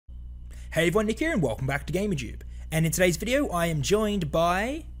Hey everyone, Nick here and welcome back to GamerTube. And in today's video I am joined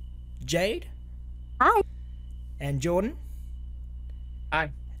by Jade. Hi. And Jordan. Hi.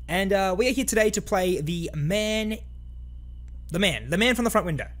 And we are here today to play the man from the front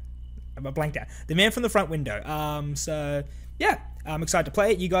window. I blanked out. The man from the front window. So yeah, I'm excited to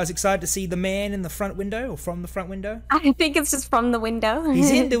play it. You guys excited to see the man in the front window or from the front window? I think it's just from the window.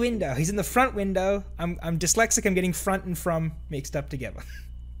 He's in the window. He's in the front window. I'm dyslexic. I'm getting front and from mixed up together.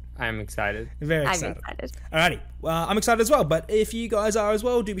 I'm excited. Very excited. I'm excited. Alrighty, I'm excited as well, but if you guys are as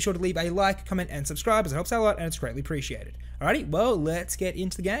well, do be sure to leave a like, comment, and subscribe, as it helps out a lot, and it's greatly appreciated. Alrighty, well, let's get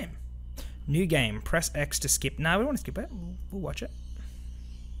into the game. New game, press X to skip. No, we don't want to skip it. We'll watch it.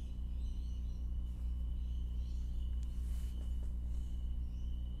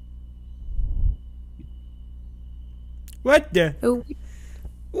 What the? Ooh.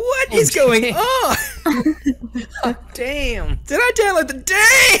 What is going on? Oh, damn. Did I download the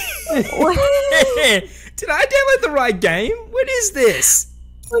Did I download the right game? What is this?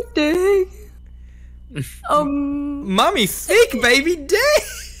 What the heck? Mummy thick, baby.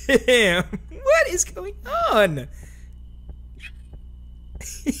 Damn. What is going on?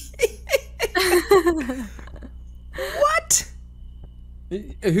 What?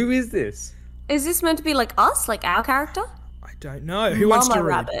 Who is this? Is this meant to be like us, like our character? I don't know. Who wants to Mama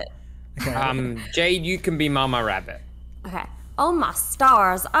read? Rabbit. Okay. Jade, you can be Mama Rabbit. Okay. Oh my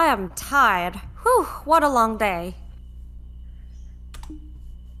stars, I am tired. Whew, what a long day.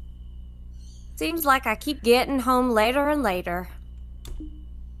 Seems like I keep getting home later and later.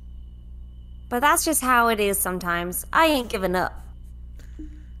 But that's just how it is sometimes. I ain't giving up.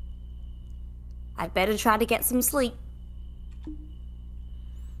 I'd better try to get some sleep.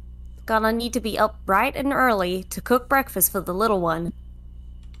 Gonna need to be up bright and early to cook breakfast for the little one.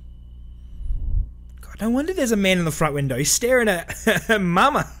 God, no wonder there's a man in the front window. He's staring at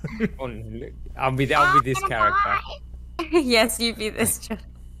Mama. Oh, no, I'll be this character. Yes, you be this.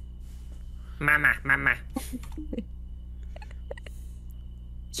 Mama.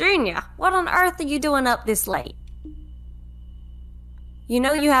 Junior, what on earth are you doing up this late? You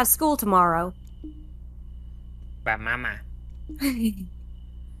know you have school tomorrow. But Mama,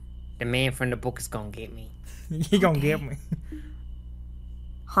 the man from the book is gonna get me. He gonna get me.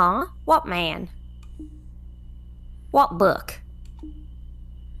 Huh? What man? What book?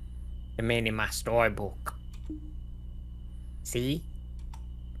 The man in my storybook. See?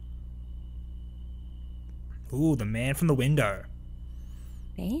 Ooh, the man from the window.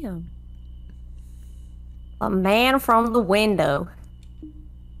 Damn. A man from the window.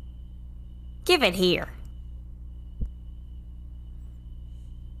 Give it here.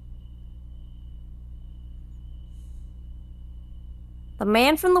 The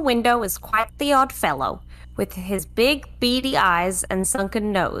man from the window is quite the odd fellow, with his big, beady eyes and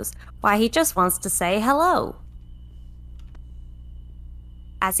sunken nose. Why, he just wants to say hello.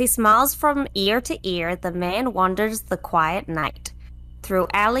 As he smiles from ear to ear, the man wanders the quiet night. Through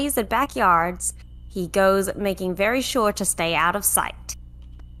alleys and backyards, he goes, making very sure to stay out of sight.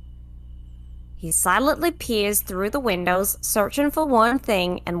 He silently peers through the windows, searching for one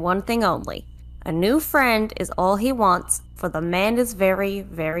thing and one thing only. A new friend is all he wants, for the man is very,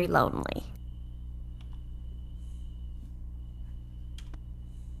 very lonely.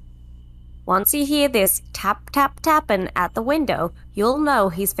 Once you hear this tap, tap, tapping at the window, you'll know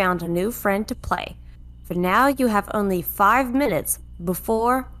he's found a new friend to play. For now, you have only 5 minutes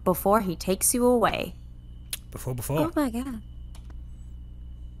before he takes you away. Before. Oh my god.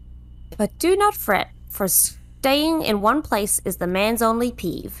 But do not fret, for staying in one place is the man's only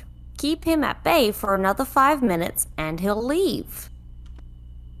peeve. Keep him at bay for another 5 minutes, and he'll leave.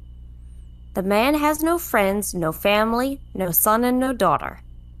 The man has no friends, no family, no son and no daughter.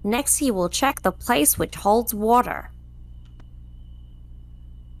 Next he will check the place which holds water.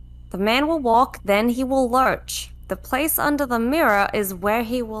 The man will walk, then he will lurch. The place under the mirror is where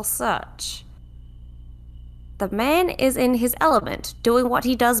he will search. The man is in his element, doing what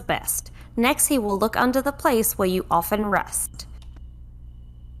he does best. Next he will look under the place where you often rest.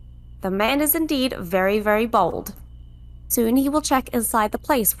 The man is indeed very, very bold. Soon he will check inside the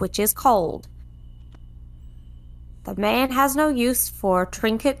place which is cold. The man has no use for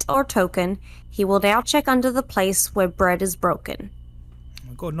trinket or token. He will now check under the place where bread is broken. Oh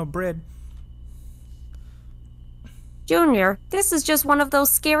my god, no bread. Junior, this is just one of those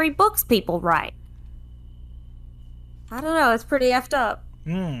scary books people write. I don't know, it's pretty effed up.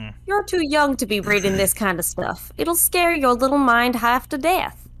 You're too young to be reading this kind of stuff. It'll scare your little mind half to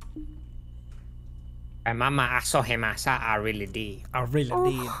death. Mama, I saw him. I really did. I really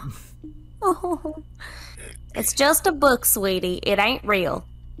did. Oh, it's just a book, sweetie. It ain't real.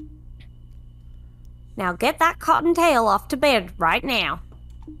 Now get that cottontail off to bed right now.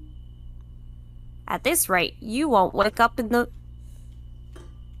 At this rate, you won't wake up in the...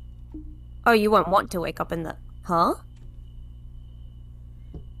 Oh, you won't want to wake up in the... Huh?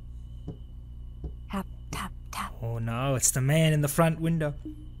 Tap, tap, tap. Oh no, it's the man in the front window.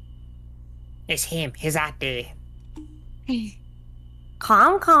 It's him. He's out there.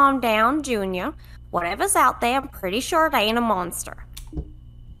 Calm down, Junior. Whatever's out there, I'm pretty sure it ain't a monster.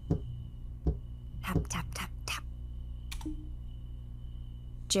 Tap, tap, tap, tap.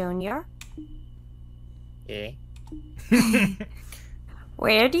 Junior? Yeah.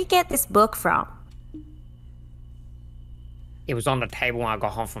 Where do you get this book from? It was on the table when I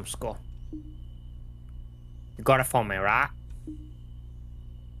got home from school. You got it for me, right?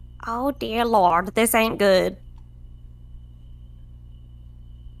 Oh dear Lord, this ain't good.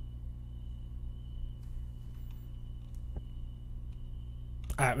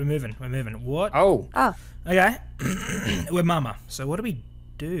 Alright, we're moving. What? Oh. Oh, Okay. We're mama. So what do we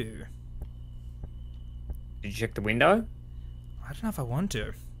do? Did you check the window? I don't know if I want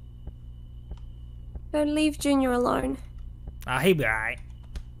to. don't leave Junior alone. He'll be alright.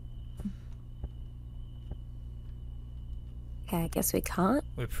 Okay, I guess we can't.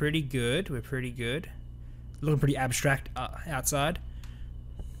 We're pretty good. Looking pretty abstract outside.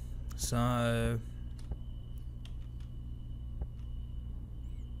 So...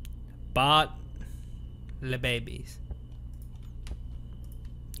 Bart, le babies.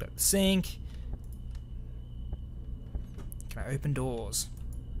 Got the sink. Can I open doors?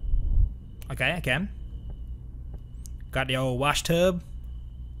 Okay, I can. Got the old wash tub.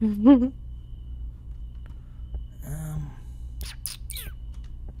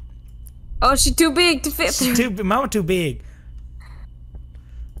 Oh, she's too big to fit through. Mama too big.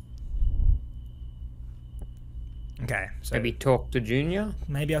 Okay, so Maybe talk to Junior?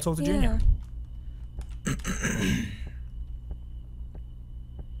 maybe I'll talk to Junior.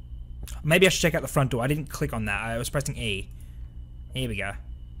 Maybe I should check out the front door. I didn't click on that. I was pressing E. Here we go.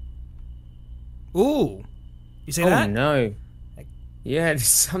 Ooh, you see that? Oh no. Yeah, there's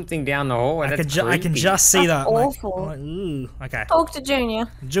something down the hallway. I That's can creepy. just see That's that. I'm like- awful. I'm like, ooh, okay. Talk to Junior.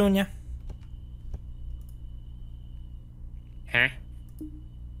 Junior. Huh?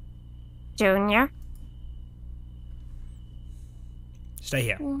 Junior? Stay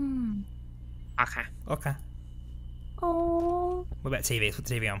here. Okay. Okay. Oh. What about TV? Let's put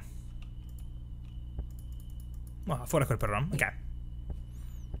the TV on. Well, I thought I could put it on. Okay.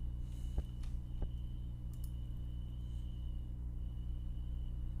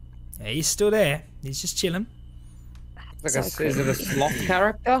 Yeah, he's still there. He's just chilling. Like So is it a sloth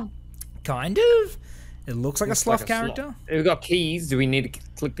character? Kind of. It looks like a Looks sloth like a character. sloth. We've got keys. Do we need to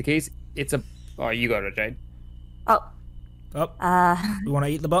click the keys? It's a... Oh, you got it, Jade. Oh. Oh, we want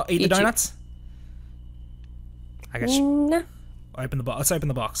to eat the Eat you. donuts? I guess. No. Open the box. Let's open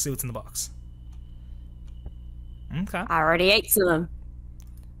the box. See what's in the box. Okay. I already ate some of them.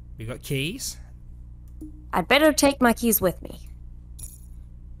 We got keys. I'd better take my keys with me.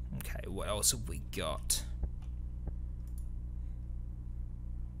 Okay. What else have we got?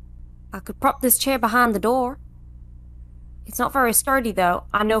 I could prop this chair behind the door. It's not very sturdy, though.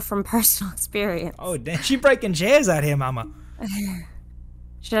 I know from personal experience. Oh, damn. She breaking chairs out here, Mama.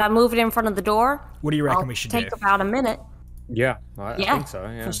 Should I move it in front of the door? What do you reckon I'll we should do? take about a minute. Yeah, I Yeah, think so,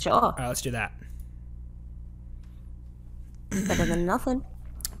 yeah. for sure. Alright, let's do that. Better than nothing.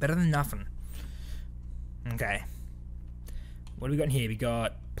 Better than nothing. Okay. What do we got in here? We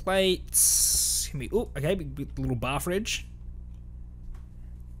got plates. Can we? Oh, okay. Big little bar fridge.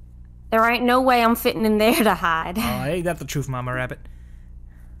 There ain't no way I'm fitting in there to hide. Oh, ain't that the truth, Mama Rabbit?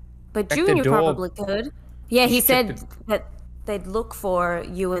 But Check the Junior door. probably could. Yeah, he Check said that they'd look for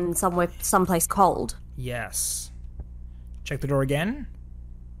you in someplace cold. Yes. Check the door again.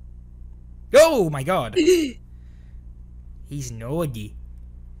 Oh my God. He's naughty.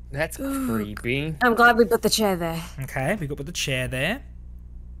 That's creepy. I'm glad we put the chair there. Okay, we got with the chair there.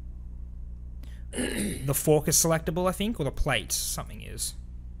 The fork is selectable, I think, or the plate. Something is.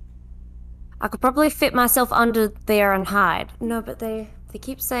 I could probably fit myself under there and hide. No, but they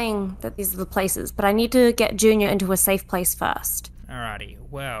keep saying that these are the places, but I need to get Junior into a safe place first. Alrighty.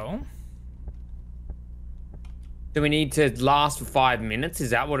 Well. Do we need to last for 5 minutes? Is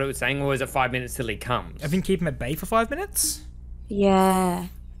that what it was saying? Or is it 5 minutes till he comes? I've been keeping at bay for 5 minutes. Yeah.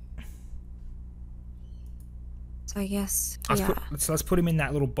 So I guess, yeah. Let's put him in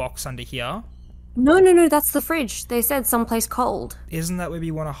that little box under here. No, that's the fridge. They said someplace cold. Isn't that where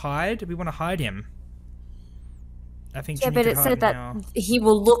we want to hide? We want to hide him. I think. Yeah, Jimmy but could it hide said that now. he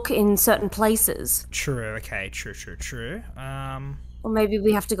will look in certain places. True. Okay. True. Or maybe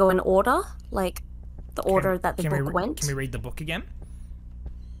we have to go in order? Like, the order that the book went. Can we read the book again?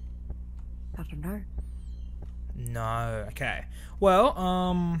 I don't know. No. Okay.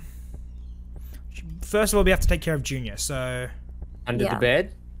 Well, first of all, we have to take care of Junior. So Under the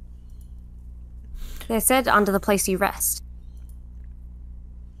bed? They said under the place you rest.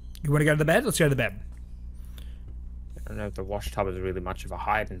 you want to go to the bed? Let's go to the bed. I don't know if the wash tub is really much of a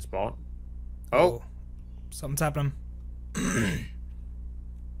hiding spot. Oh. Something's happening.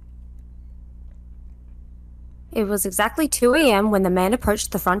 It was exactly 2 a.m. when the man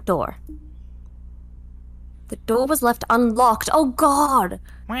approached the front door. The door was left unlocked. Oh God!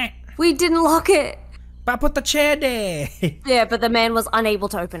 We didn't lock it! But I put the chair there. Yeah, but the man was unable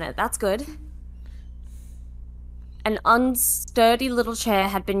to open it. That's good. An unsturdy little chair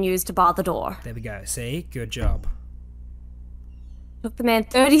had been used to bar the door. There we go. See? Good job. Took the man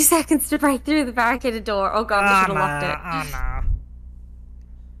 30 seconds to break through the barricaded door. Oh God, we should have locked it. Oh, no.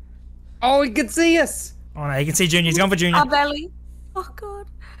 Oh, he can see us! Oh, no. You can see Junior. He's gone for Junior. Our belly. Oh God.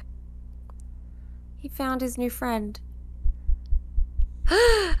 He found his new friend.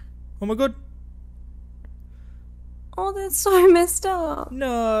 Oh, my God. Oh, that's so messed up.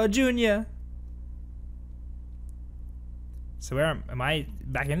 No, Junior. So where am I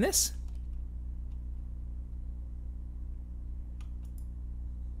back in this?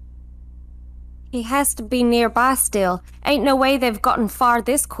 He has to be nearby still. Ain't no way they've gotten far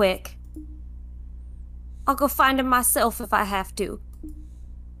this quick. I'll go find him myself if I have to.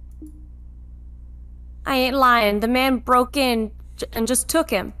 I ain't lying. The man broke in and just took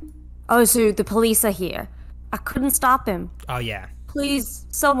him. Oh, so the police are here. I couldn't stop him. Oh, yeah. Please,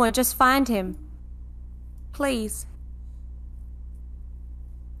 someone just find him. Please.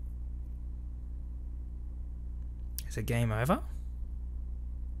 Is it game over?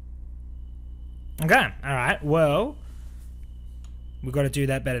 Okay. All right. Well, we've got to do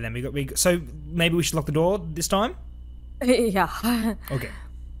that better then. So maybe we should lock the door this time? Yeah. Okay.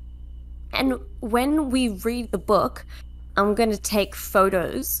 And when we read the book, I'm going to take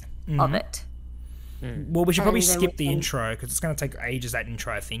photos of it. Well, we should probably And then skip we the can- intro because it's going to take ages, that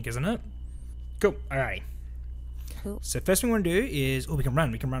intro, I think, isn't it? Cool. Alrighty. Cool. So first thing we want to do is... Oh, we can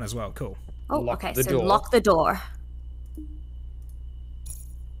run. We can run as well. Cool. Oh, Lock okay, the so door. lock the door.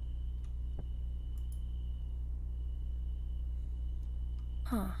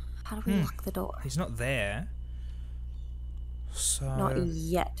 Huh. How do we lock the door? He's not there. So... Not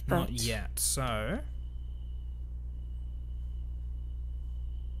yet, but... Not yet. So...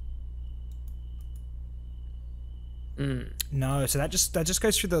 No, so that just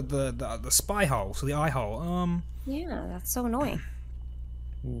goes through the spy hole, so the eye hole. Yeah, that's so annoying.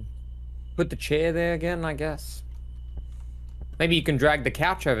 Put the chair there again, I guess. Maybe you can drag the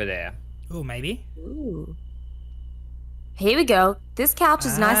couch over there. Oh, maybe. Ooh. Here we go. This couch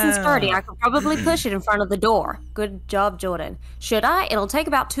is nice and sturdy. I could probably push it in front of the door. Good job, Jordan. Should I? It'll take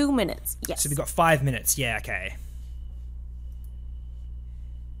about 2 minutes. Yes. So we've got 5 minutes. Yeah, okay.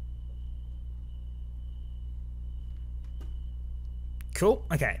 Cool.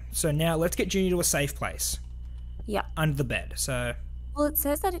 Okay, so now let's get Junior to a safe place. Yeah. Under the bed. So Well, it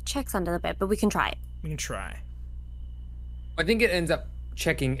says that it checks under the bed, but we can try it. we can try. I think it ends up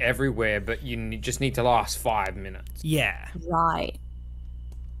checking everywhere, but you just need to last 5 minutes. Yeah, Right.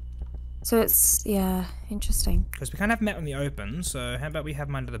 So it's, yeah, interesting. because we can't have him out in the open, so how about we have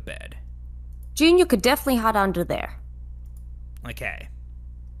him under the bed? Junior could definitely hide under there. Okay.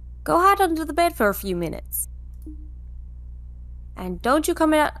 Go hide under the bed for a few minutes. And don't you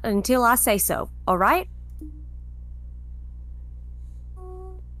come out until I say so, alright?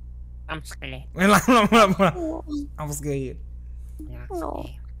 I'm scared. I'm scared. No.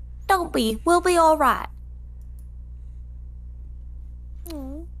 Don't be. We'll be alright.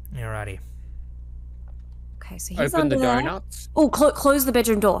 Alrighty. Okay, so he's Open under the there. donuts. Oh, close the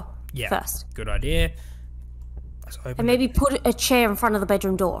bedroom door Yeah. first. Good idea. Let's open And maybe put a chair in front of the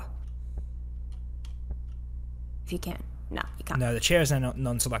bedroom door. If you can. No, you can't. No, the chair is now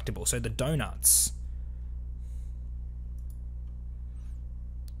non-selectable, so the donuts.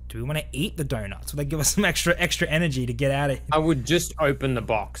 Do we want to eat the donuts? Will they give us some extra energy to get out of here? I would just open the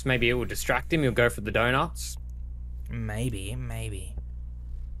box. Maybe it will distract him. He'll go for the donuts. Maybe.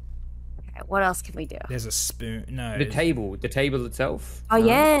 Okay, what else can we do? There's a spoon. No. The table itself. Oh,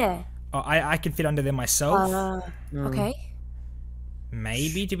 yeah. Oh, I can fit under there myself. Okay.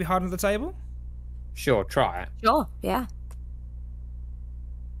 Maybe. Did we hide under the table? Sure, try it. Sure, yeah.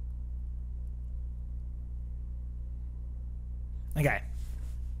 Okay.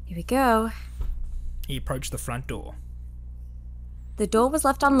 Here we go. He approached the front door. The door was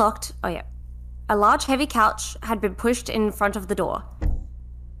left unlocked. Oh, yeah. A large, heavy couch had been pushed in front of the door.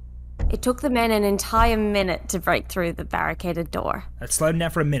 It took the man an entire minute to break through the barricaded door. Let's slow down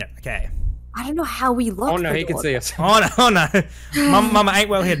for a minute. Okay. I don't know how we locked Oh no, the he can door. see us. Oh no. Mama ain't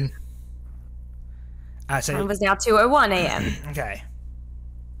well hidden. So, It was now 2:01 a.m. okay.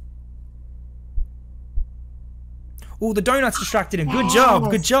 Oh, the donut's distracted him. Good job.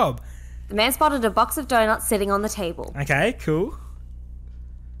 Good job. The man spotted a box of donuts sitting on the table. Okay, cool.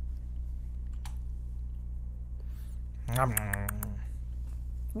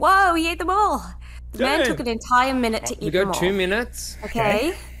 Whoa, he ate them all. The man Damn. took an entire minute to We eat them got all. 2 minutes.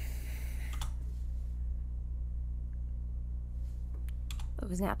 Okay. It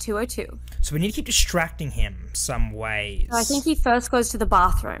was now 2:02. So we need to keep distracting him some ways. So I think he first goes to the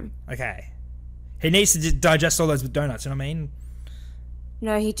bathroom. Okay. He needs to digest all those donuts, you know what I mean?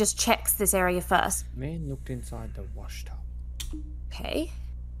 No, he just checks this area first. Man looked inside the wash tub. Okay.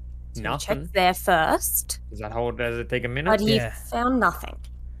 Nothing. Checks there first. Does it take a minute? But he Yeah. found nothing.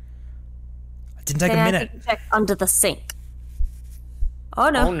 It didn't take Then a I minute. think he checked under the sink. Oh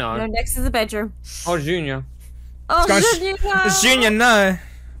no. Oh, no. Next is the bedroom. Oh, Junior. Oh, Gosh, shit, you know. it's Junior, no.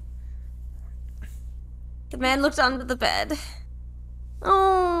 The man looked under the bed.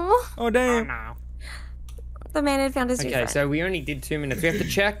 Oh. Oh, Oh damn. no. The man had found his new Okay, friend. so we only did 2 minutes. We have to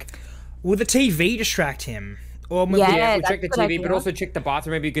check. Will the TV distract him? Or Yeah. Yeah, we'll that's check the a good TV, but idea. also check the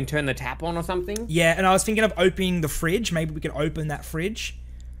bathroom. Maybe you can turn the tap on or something. Yeah, and I was thinking of opening the fridge. Maybe we can open that fridge.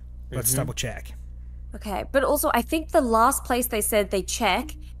 Let's double check. Okay, but also I think the last place they said they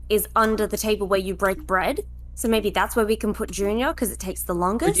check is under the table where you break bread. So maybe that's where we can put Junior because it takes the But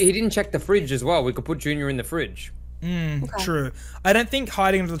longest. he didn't check the fridge as well. We could put Junior in the fridge. True. I don't think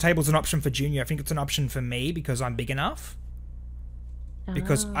hiding under the table is an option for Junior. I think it's an option for me because I'm big enough.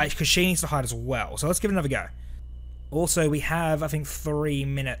 Because she needs to hide as well. So let's give it another go. Also, we have, I think, 3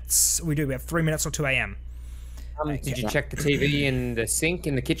 minutes. We have 3 minutes till 2 a.m. Did you check the TV in the sink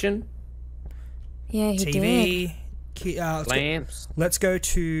in the kitchen? Yeah, he did. TV. Lamps. Let's go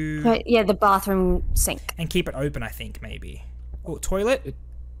to... But yeah, the bathroom sink. And keep it open, I think, maybe. Oh, toilet?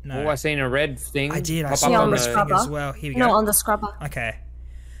 No. Oh, I seen a red thing. I did. I pop saw up Yeah, on on the the thing scrubber. as well. Here we No, go. on the scrubber. Okay.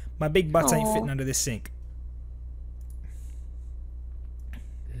 My big butts ain't Aw. fitting under this sink.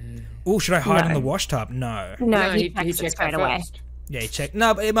 Oh, should I hide in No. the wash tub? No. No, he checks it checked straight that away. first. Yeah, check.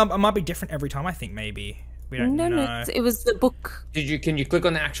 No, but it might be different every time, I think, maybe. We don't No, know. no, it was the book. Can you click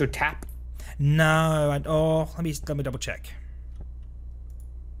on the actual tap? No, let me double check.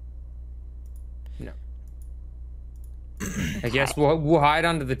 No. I guess we'll hide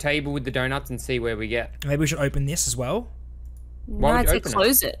under the table with the donuts and see where we get. Maybe we should open this as well. Why No, would I'd you say open it?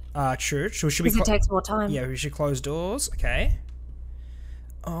 close it True. Should we? because it takes more time. Yeah, we should close doors. Okay.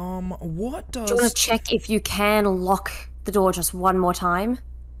 What Do you want does? to check if you can lock the door just one more time?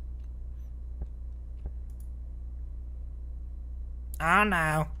 Oh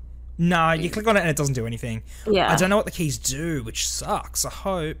no. No, you click on it and it doesn't do anything. Yeah. I don't know what the keys do, which sucks. I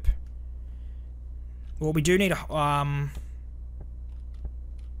hope. Well, we do need a I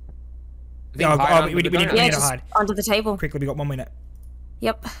think Oh, hide oh, under we the need- donut. Yeah, to just hide. under the table. quickly. We got 1 minute.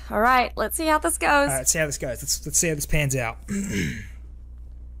 Yep. All right. Let's see how this goes. All right, let's see how this goes. Let's see how this pans out. It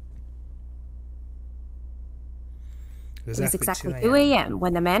was exactly 2 a.m.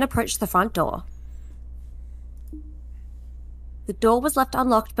 when the man approached the front door. The door was left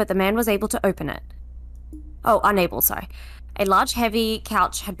unlocked, but the man was able to open it. Oh, unable, sorry. A large, heavy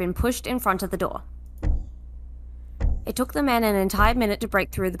couch had been pushed in front of the door. It took the man an entire minute to break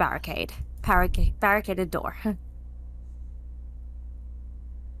through the barricaded door.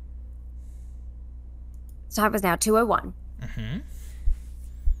 The time was now 2:01.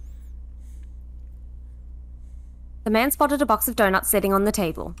 The man spotted a box of donuts sitting on the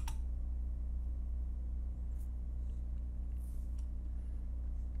table.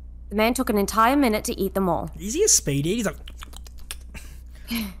 The man took an entire minute to eat them all. Is he a speedy? He's like.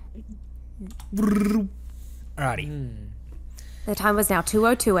 Alrighty. The time was now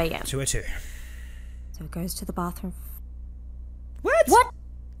 2:02 a.m. 202. So it goes to the bathroom. What? What?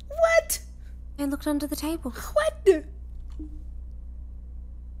 What? And looked under the table. What?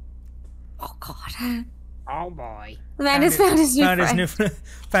 Oh God. Oh boy. The man has found his new Found friend. his new,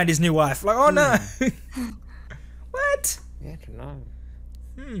 found his new wife. Like, oh no. What? Yeah, I don't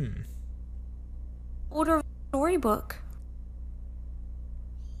know. Order a storybook.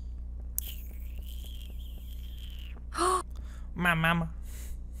 My mama.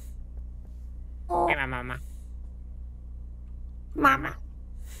 Hey, mama. Mama.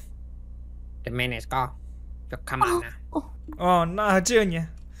 The man is gone. So come on now. Oh no, Junior.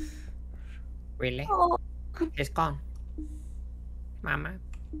 Really? Oh. It's gone. Mama.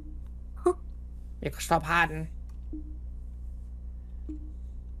 You can stop hiding.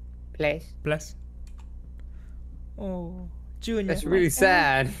 Please. Bless. Oh, Junior. That's really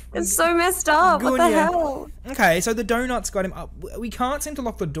sad. It's so messed up. What the Junior. hell? Okay, so the donuts got him up. We can't seem to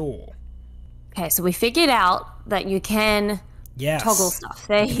lock the door. Okay, so we figured out that you can Yes. toggle stuff.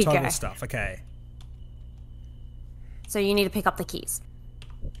 There you Toggle go. stuff, okay. So you need to pick up the keys.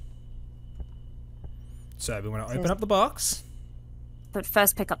 So we want to open up the box. But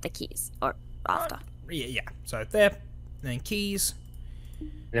first pick up the keys. Or after. Yeah. So there. Then keys.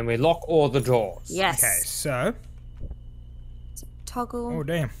 Then we lock all the doors. Yes. Okay, so. Toggle. Oh,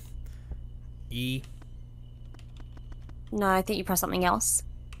 damn. E. No, I think you press something else.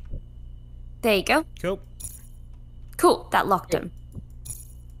 There you go. Cool. Cool. That locked him.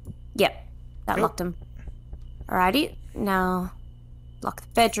 Yep. That Cool. locked him. Alrighty. Now, lock the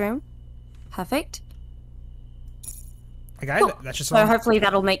bedroom. Perfect. Okay, Cool. that's just So fine. hopefully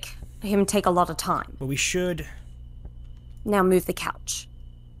that'll make him take a lot of time. But we should. Now move the couch.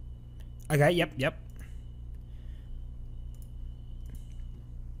 Okay, yep.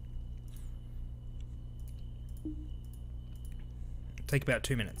 Take about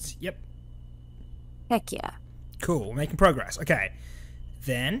 2 minutes. Yep. Heck yeah. Cool, we're making progress. Okay.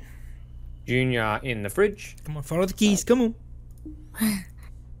 Then. Junior in the fridge. Come on, follow the keys. Come on.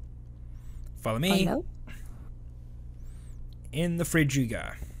 Follow me. Hello? In the fridge you go.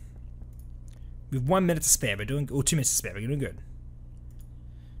 We have 1 minute to spare. We're doing, or 2 minutes to spare. We're doing good.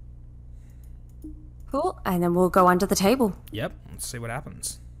 Cool. And then we'll go under the table. Yep. Let's see what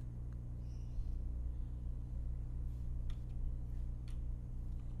happens.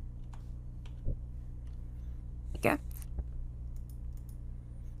 There you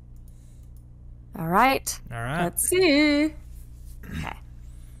go. Alright. All right. Let's see. Okay.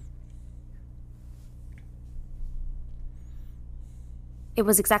 It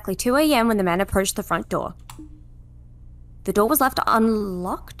was exactly 2 a.m. when the man approached the front door. The door was left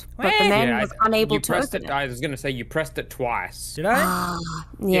unlocked, but the man was unable to open it. I was going to say you pressed it twice. Did I?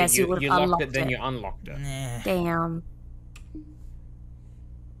 Yes, you you would have locked unlocked it, then it. you unlocked it. Nah. Damn.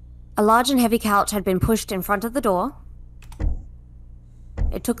 A large and heavy couch had been pushed in front of the door.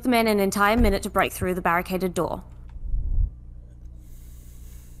 It took the men an entire minute to break through the barricaded door.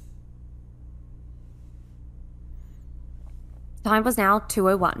 Time was now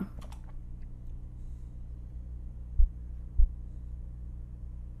 2:01.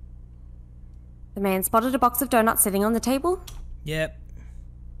 The man spotted a box of donuts sitting on the table. Yep.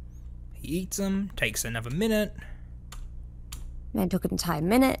 He eats them. Takes another minute. Man took an entire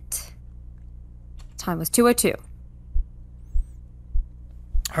minute. Time was 2:02.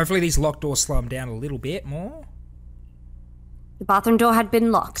 Hopefully these locked doors slow him down a little bit more. The bathroom door had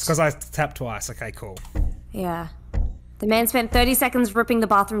been locked. Because I tapped twice. Okay, cool. Yeah. The man spent 30 seconds ripping the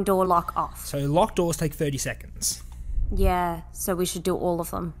bathroom door lock off. So locked doors take 30 seconds. Yeah, so we should do all of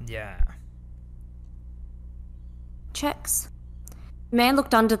them. Yeah. Checks. The man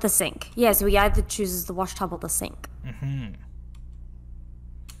looked under the sink. Yeah, so he either chooses the wash tub or the sink. Mm-hmm.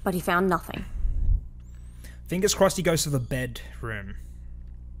 But he found nothing. Fingers crossed he goes to the bedroom.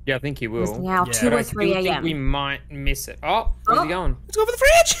 Yeah, I think he It was will. now Yeah. 2 But I or still 3 think a.m. we might miss it. Oh, where's he going? Let's go for the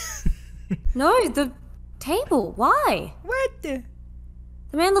fridge! No, the table. Why? What the?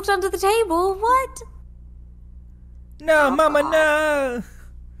 The man looked under the table. What? No, Mama, no!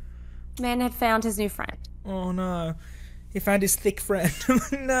 The man had found his new friend. Oh no. He found his thick friend.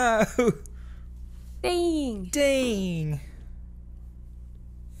 No! Dang. Dang!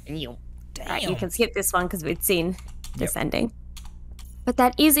 Damn. Right, you can skip this one because we'd seen this ending. But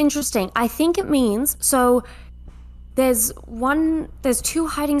that is interesting. I think it means, so there's 2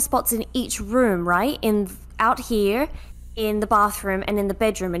 hiding spots in each room, right? Out here, in the bathroom, and in the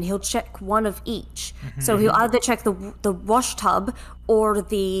bedroom, and he'll check one of each. So he'll either check the wash tub or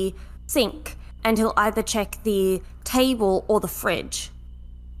the sink, and he'll either check the table or the fridge,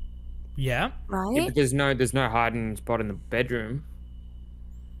 Yeah? right? Yeah, but there's no hiding spot in the bedroom.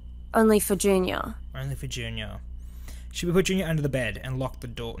 Only for Junior. Only for Junior. Should we put Junior under the bed and lock the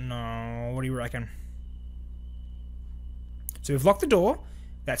door? No, what do you reckon? So we've locked the door.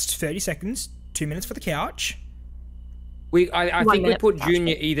 That's 30 seconds. 2 minutes for the couch. I 1 think we minute put for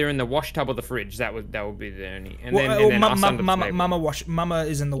Junior either in the wash tub or the fridge. That would be the only. And Well, then, and then us under the Mama, table. Mama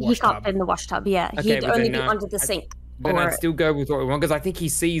is in the He wash can't tub. in the wash tub, yeah. Okay, He'd but only then, be under the sink. Then or- I'd still go with what we want because I think he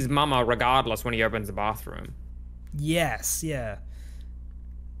sees Mama regardless when he opens the bathroom. Yes, yeah.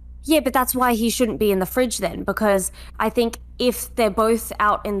 Yeah, but that's why he shouldn't be in the fridge then, because I think if they're both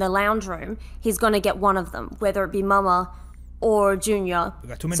out in the lounge room, he's going to get one of them, whether it be Mama or Junior. We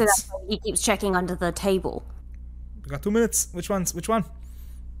got 2 So minutes. that's why he keeps checking under the table. We got 2 minutes. Which one?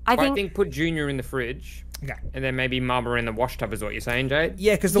 I I think, think put Junior in the fridge, Okay. and then maybe Mama in the wash tub is what you're saying, Jade?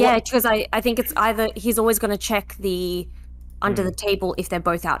 Yeah, because the yeah, one. because I think it's either he's always going to check the under the table if they're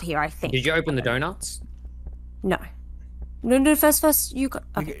both out here. I think. Did you open the donuts? No. No. First, you got.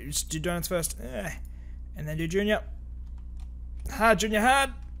 Okay, Okay. just do donuts first. And then do Junior. Hard, Junior,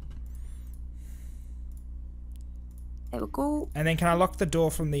 hard. There we go. And then can I lock the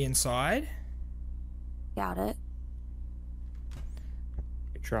door from the inside? Got it.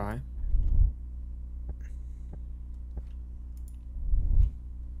 Try.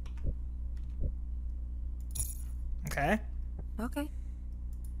 Okay. Okay.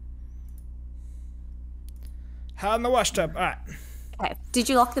 Hard in the wash tub. Alright. Okay. Did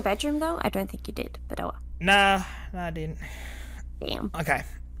you lock the bedroom though? I don't think you did, but oh well. Nah, I didn't. Damn. Okay.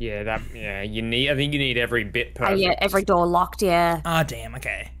 Yeah, you need. I think you need every bit perfect. Yeah, every door locked. Yeah. Ah, damn,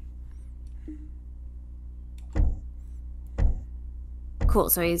 okay. Cool.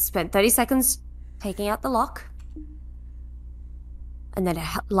 So he spent 30 seconds taking out the lock, and then a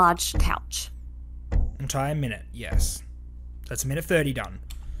large couch. Entire minute, yes. That's a minute 30 done.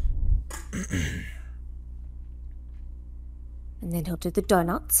 And then he'll do the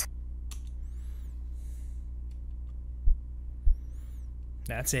donuts.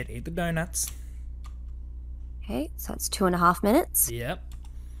 That's it, eat the donuts. Okay, so it's 2.5 minutes. Yep.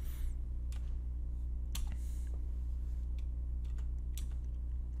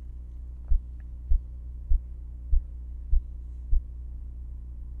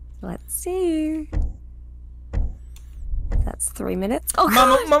 Let's see. That's 3 minutes. Oh,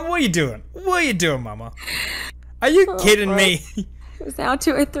 Mama, God. Mama, what are you doing? What are you doing, Mama? Are you kidding me? It was now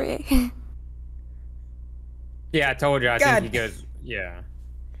 2:03. Yeah, I told you. I God. think he goes. Yeah.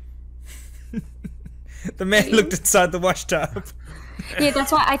 The man looked inside the wash tub. Yeah,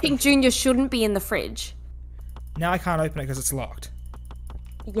 that's why I think Junior shouldn't be in the fridge. Now I can't open it because it's locked.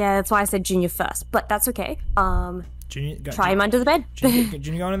 Yeah, that's why I said Junior first, but that's okay. Junior, go, Try him under the bed.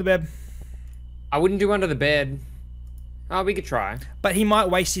 Junior going in the bed. I wouldn't do under the bed. Oh, we could try. But he might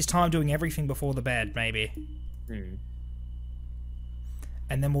waste his time doing everything before the bed, maybe.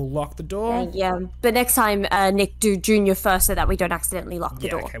 And then we'll lock the door. Yeah, but next time, Nick, do Junior first so that we don't accidentally lock the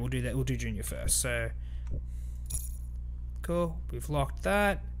door. Okay, we'll do that. We'll do Junior first. So, cool. We've locked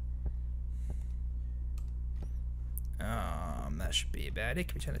that. That should be about it.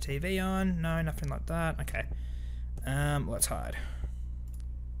 Can we turn the TV on? No, nothing like that. Okay. Let's hide.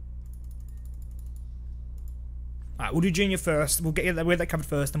 Alright, we'll do Junior first. We'll get that covered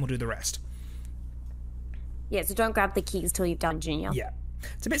first, then we'll do the rest. Yeah, so don't grab the keys till you've done Junior. Yeah.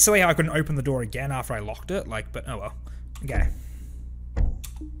 It's a bit silly how I couldn't open the door again after I locked it, like, but oh well. Okay.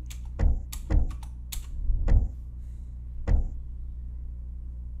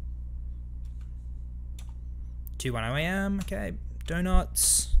 Two 1 a.m. Okay.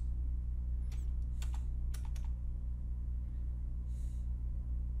 Donuts.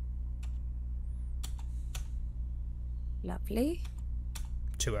 Lovely.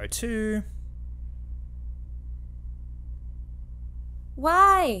 2:02.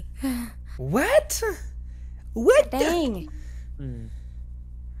 Why? What? What? the- Dang.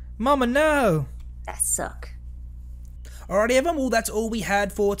 Mama, no. That suck. Alrighty, everyone. Well, that's all we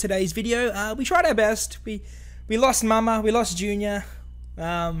had for today's video. We tried our best. We lost Mama. We lost Junior.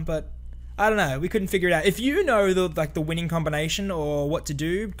 But I don't know. We couldn't figure it out. If you know the winning combination or what to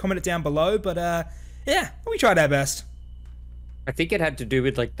do, comment it down below. But yeah, we tried our best. I think it had to do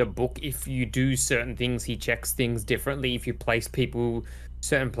with like the book. If you do certain things, he checks things differently. If you place people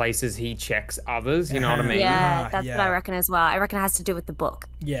certain places, he checks others. You know what I mean? Yeah, that's yeah. what I reckon as well. I reckon it has to do with the book.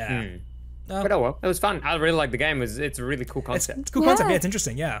 Yeah. But oh well, it was fun. I really like the game. It's a really cool It's concept. a cool concept. Yeah. Yeah, it's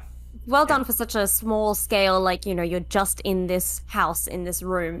interesting. Yeah. Well done for such a small scale, like, you know, you're just in this house, in this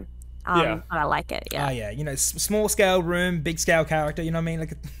room. Yeah. But I like it, yeah. Yeah. You know, small scale room, big scale character. You know what I mean?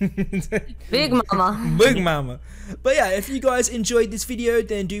 Like Big mama. Big mama. But yeah, if you guys enjoyed this video,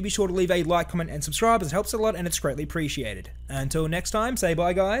 then do be sure to leave a like, comment, and subscribe, as it helps a lot and it's greatly appreciated. Until next time, say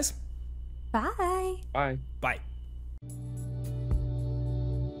bye, guys. Bye. Bye. Bye.